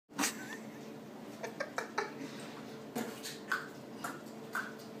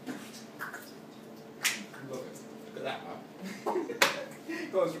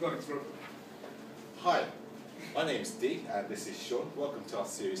going through. Hi, my name is Dee and this is Sean. Welcome to our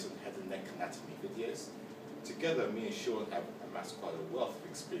series on head and neck anatomy videos. Together, me and Sean have amassed quite a wealth of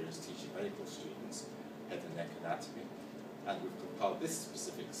experience teaching medical students head and neck anatomy, and we've compiled this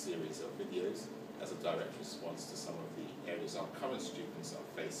specific series of videos as a direct response to some of the areas our current students are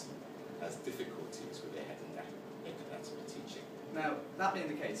facing as difficulties with their head and neck anatomy teaching. Now, that being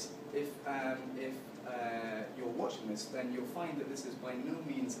the case, if you're watching this, then you'll find that this is by no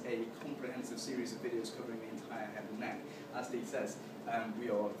means a comprehensive series of videos covering the entire head and neck. As Dee says, we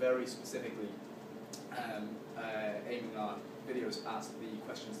are very specifically aiming our videos at the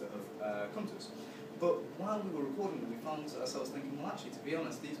questions that have come to us. But while we were recording them, we found ourselves thinking, well, actually, to be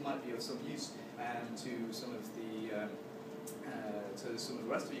honest, these might be of some use to some of the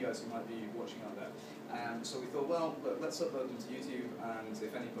rest of you guys who might be watching out there. So we thought, well, let's upload them to YouTube, and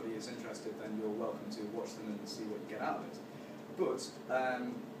if anybody is interested, then you're welcome to watch them and see what you get out of it. But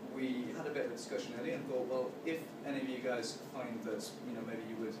we had a bit of a discussion earlier and thought, well, if any of you guys find that maybe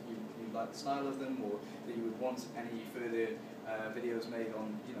you like the style of them, or that you would want any further videos made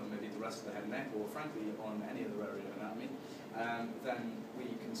on maybe the rest of the head and neck, or frankly on any other area of anatomy, then we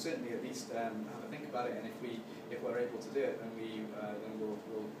can certainly at least have a think about it, and if we're able to do it, then we'll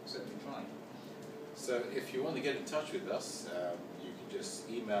certainly try. So if you want to get in touch with us, you can just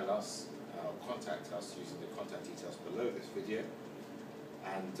email us or contact us using the contact details below this video,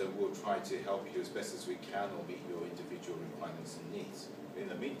 and we'll try to help you as best as we can or meet your individual requirements and needs. In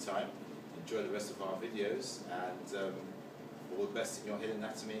the meantime, enjoy the rest of our videos, and all the best in your head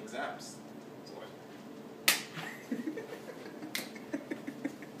anatomy exams.